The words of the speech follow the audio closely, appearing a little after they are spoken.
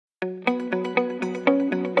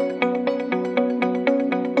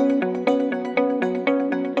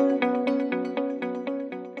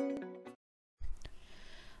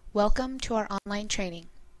Welcome to our online training.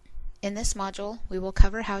 In this module, we will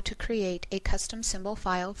cover how to create a custom symbol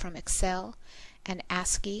file from Excel and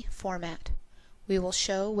ASCII format. We will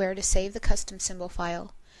show where to save the custom symbol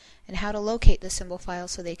file and how to locate the symbol file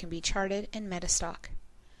so they can be charted in Metastock.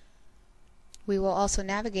 We will also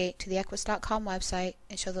navigate to the ASCII.com website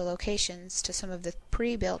and show the locations to some of the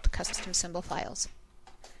pre-built custom symbol files.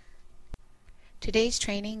 Today's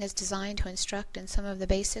training is designed to instruct in some of the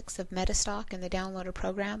basics of Metastock and the downloader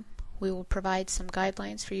program. We will provide some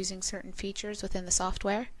guidelines for using certain features within the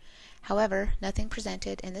software. However, nothing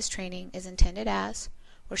presented in this training is intended as,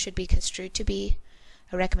 or should be construed to be,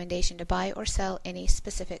 a recommendation to buy or sell any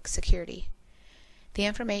specific security. The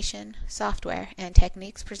information, software, and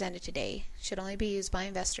techniques presented today should only be used by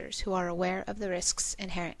investors who are aware of the risks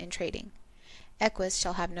inherent in trading. ASCII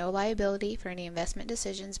shall have no liability for any investment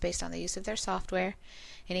decisions based on the use of their software,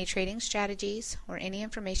 any trading strategies, or any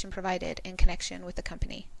information provided in connection with the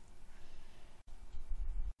company.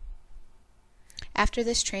 After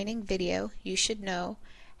this training video, you should know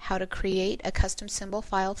how to create a custom symbol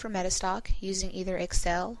file for Metastock using either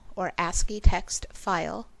Excel or ASCII text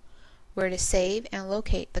file, where to save and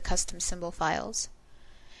locate the custom symbol files,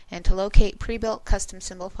 and to locate pre-built custom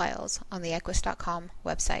symbol files on the ASCII.com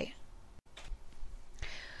website.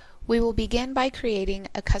 We will begin by creating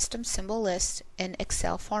a custom symbol list in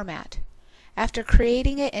Excel format. After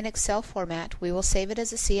creating it in Excel format, we will save it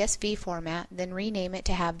as a CSV format, then rename it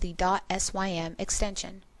to have the .sym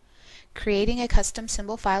extension. Creating a custom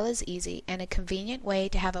symbol file is easy and a convenient way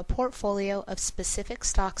to have a portfolio of specific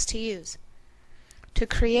stocks to use. To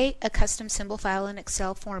create a custom symbol file in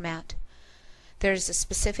Excel format, there is a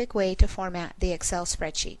specific way to format the Excel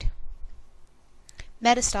spreadsheet.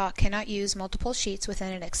 Metastock cannot use multiple sheets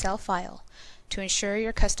within an Excel file. To ensure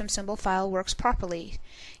your custom symbol file works properly,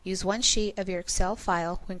 use one sheet of your Excel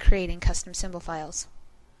file when creating custom symbol files.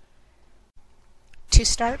 To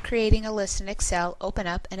start creating a list in Excel, open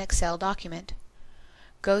up an Excel document.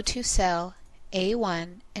 Go to cell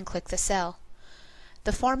A1 and click the cell.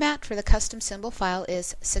 The format for the custom symbol file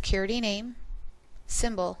is security name,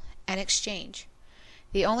 symbol, and exchange.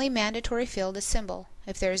 The only mandatory field is symbol.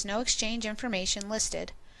 If there is no exchange information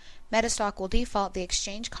listed, Metastock will default the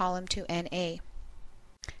exchange column to NA.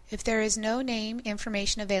 If there is no name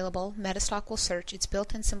information available, Metastock will search its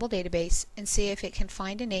built-in symbol database and see if it can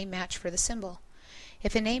find a name match for the symbol.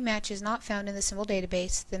 If a name match is not found in the symbol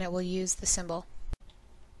database, then it will use the symbol.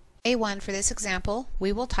 A1 for this example,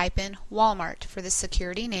 we will type in Walmart for the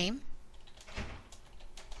security name.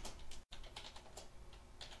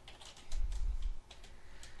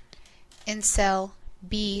 In cell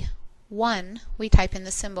B1, we type in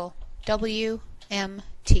the symbol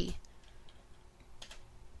WMT.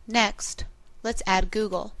 Next, let's add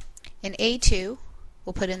Google. In A2,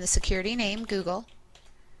 we'll put in the security name Google.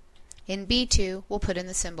 In B2, we'll put in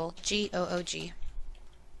the symbol GOOG.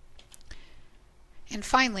 And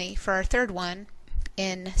finally, for our third one,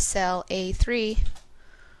 in cell A3,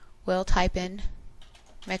 we'll type in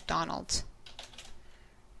McDonald's.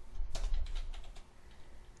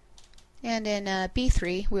 And in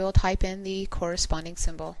B3, we will type in the corresponding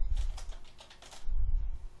symbol.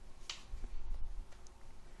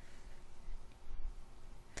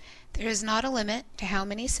 There is not a limit to how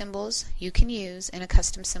many symbols you can use in a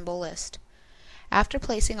custom symbol list. After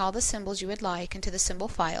placing all the symbols you would like into the symbol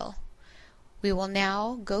file, we will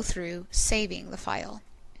now go through saving the file.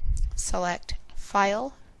 Select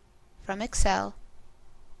File from Excel,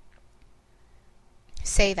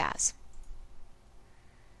 Save As.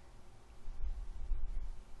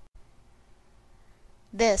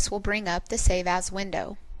 This will bring up the Save As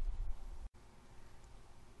window.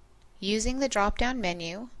 Using the drop-down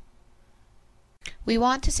menu, we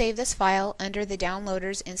want to save this file under the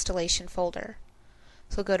Downloaders Installation folder.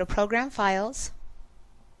 So go to Program Files,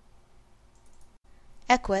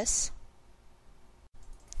 ASCII,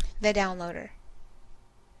 the Downloader.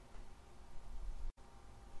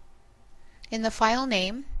 In the file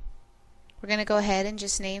name, we're going to go ahead and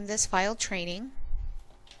just name this file Training.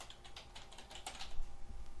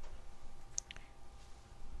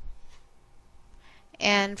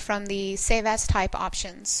 And from the Save As Type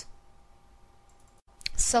options,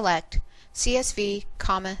 select CSV,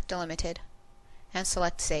 delimited, and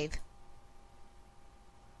select Save.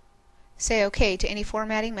 Say OK to any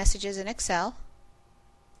formatting messages in Excel.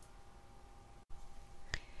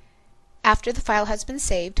 After the file has been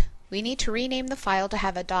saved, we need to rename the file to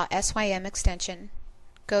have a .sym extension.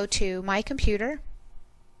 Go to My Computer,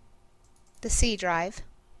 the C drive,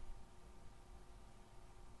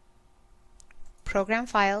 Program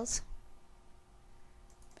Files,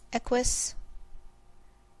 ASCII,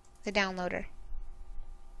 the downloader.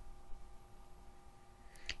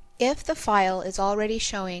 If the file is already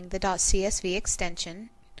showing the .csv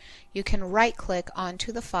extension, you can right-click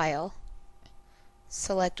onto the file,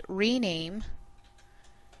 select Rename,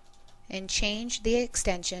 and change the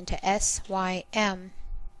extension to SYM.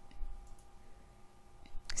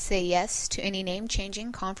 Say yes to any name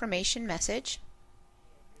changing confirmation message.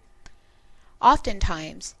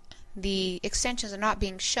 Oftentimes, the extensions are not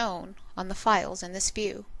being shown on the files in this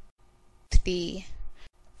view. The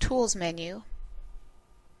Tools menu,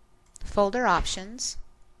 Folder Options,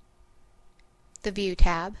 the View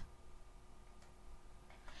tab,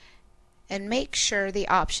 and make sure the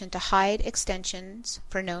option to hide extensions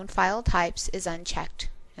for known file types is unchecked,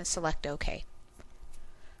 and select OK.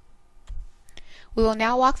 We will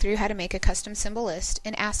now walk through how to make a custom symbol list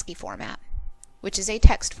in ASCII format, which is a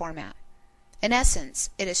text format. In essence,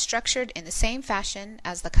 it is structured in the same fashion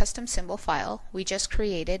as the custom symbol file we just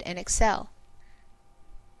created in Excel.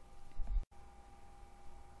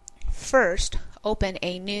 First, open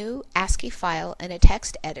a new ASCII file in a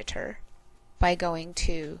text editor by going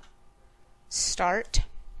to Start.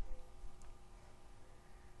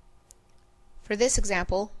 For this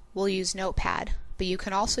example, we'll use Notepad, but you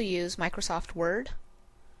can also use Microsoft Word.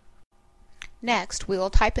 Next, we will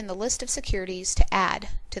type in the list of securities to add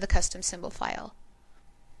to the custom symbol file.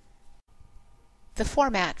 The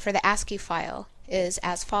format for the ASCII file is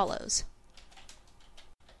as follows: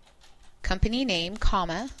 company name,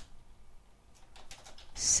 comma,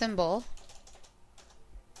 symbol,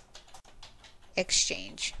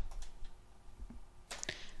 exchange.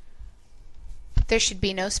 There should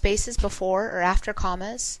be no spaces before or after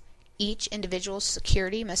commas. Each individual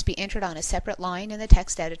security must be entered on a separate line in the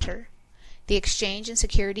text editor. The exchange and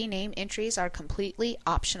security name entries are completely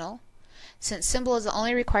optional. Since symbol is the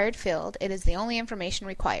only required field, it is the only information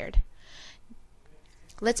required.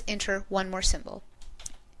 Let's enter one more symbol.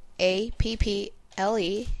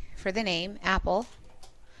 APPLE for the name, Apple.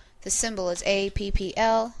 The symbol is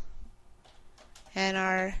APPL, and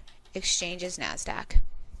our exchange is NASDAQ.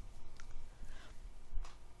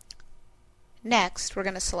 Next, we're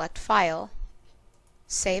going to select File,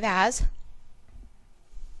 Save As.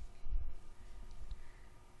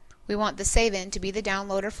 We want the Save In to be the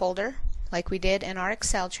downloader folder, like we did in our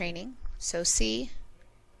Excel training. So C,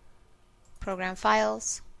 Program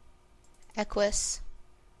Files, ASCII,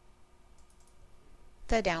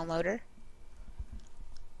 the downloader.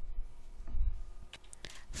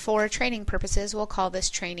 For training purposes, we'll call this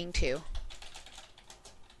Training 2.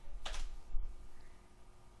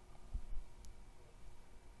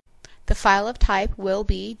 The file of type will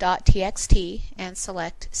be .txt and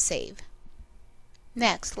select Save.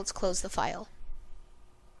 Next, let's close the file.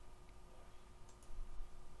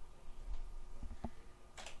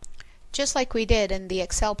 Just like we did in the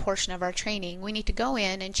Excel portion of our training, we need to go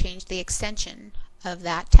in and change the extension of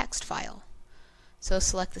that text file. So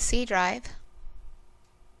select the C drive,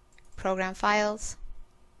 Program Files,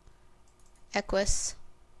 ASCII,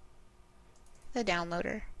 the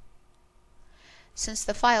downloader. Since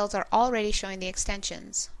the files are already showing the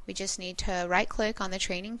extensions, we just need to right-click on the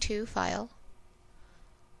Training 2 file,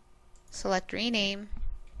 select Rename,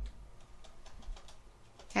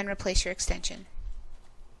 and replace your extension.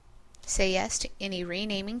 Say yes to any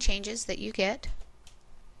renaming changes that you get.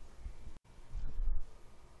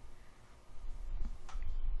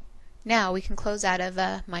 Now we can close out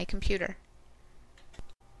of My Computer.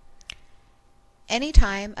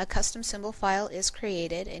 Anytime a custom symbol file is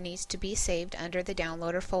created, it needs to be saved under the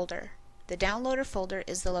downloader folder. The downloader folder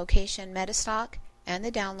is the location Metastock and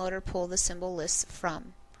the downloader pull the symbol lists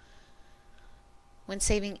from. When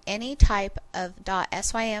saving any type of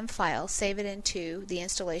 .sym file, save it into the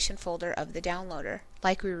installation folder of the downloader,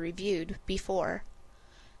 like we reviewed before.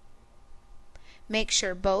 Make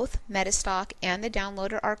sure both Metastock and the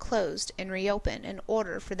downloader are closed and reopen in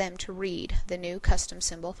order for them to read the new custom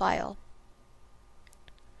symbol file.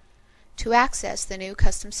 To access the new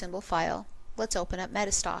custom symbol file, let's open up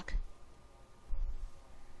Metastock.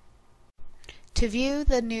 To view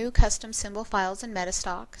the new custom symbol files in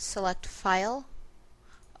Metastock, select File,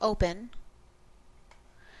 Open,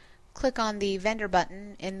 click on the Vendor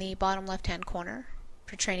button in the bottom left-hand corner.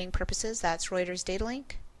 For training purposes, that's Reuters Data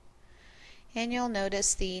Link, and you'll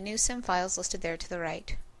notice the new SIM files listed there to the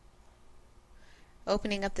right.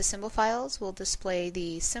 Opening up the symbol files will display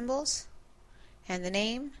the symbols and the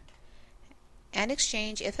name and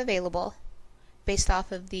exchange, if available, based off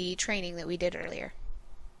of the training that we did earlier.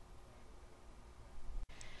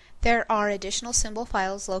 There are additional symbol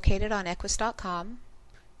files located on equus.com.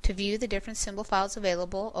 To view the different symbol files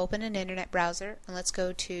available, open an internet browser and let's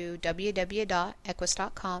go to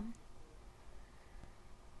www.equus.com.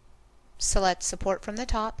 Select Support from the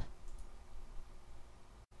top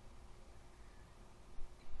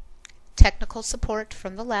technical support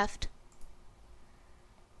from the left,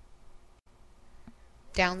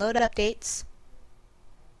 download updates,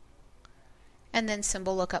 and then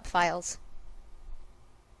symbol lookup files.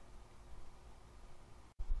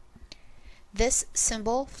 This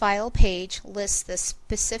symbol file page lists the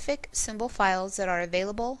specific symbol files that are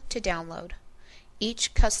available to download.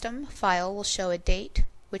 Each custom file will show a date,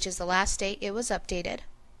 which is the last date it was updated.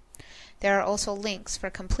 There are also links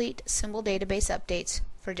for complete symbol database updates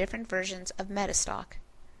for different versions of Metastock.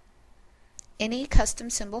 Any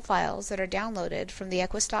custom symbol files that are downloaded from the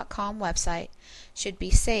ASCII.com website should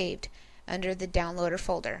be saved under the Downloader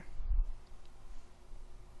folder.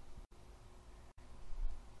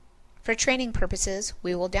 For training purposes,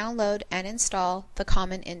 we will download and install the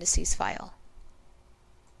Common Indices file.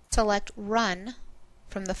 Select Run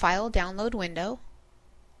from the File Download window,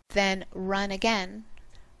 then Run again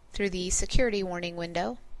through the Security Warning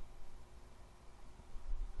window.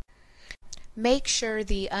 Make sure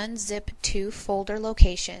the unzip to folder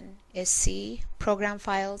location is C, Program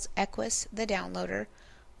Files, ASCII, the downloader,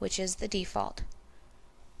 which is the default.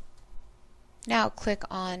 Now click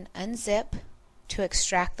on Unzip to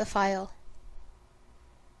extract the file.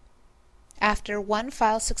 After one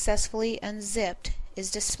file successfully unzipped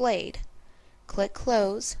is displayed, click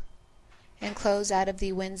Close and close out of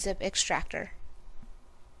the WinZip extractor.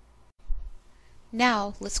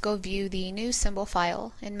 Now let's go view the new symbol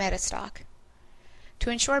file in Metastock. To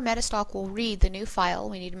ensure Metastock will read the new file,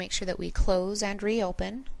 we need to make sure that we close and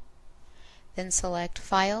reopen. Then select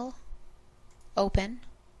File, Open.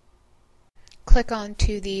 Click on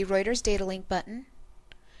to the Reuters Data Link button,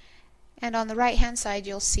 and on the right hand side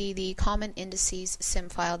you'll see the Common Indices SIM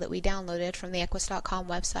file that we downloaded from the ASCII.com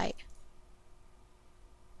website.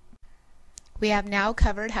 We have now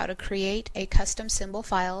covered how to create a custom symbol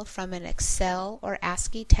file from an Excel or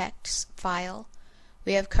ASCII text file.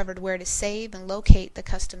 We have covered where to save and locate the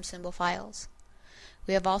custom symbol files.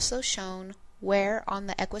 We have also shown where on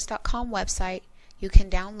the ASCII.com website you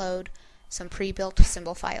can download some pre-built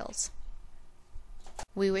symbol files.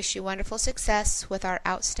 We wish you wonderful success with our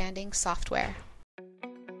outstanding software.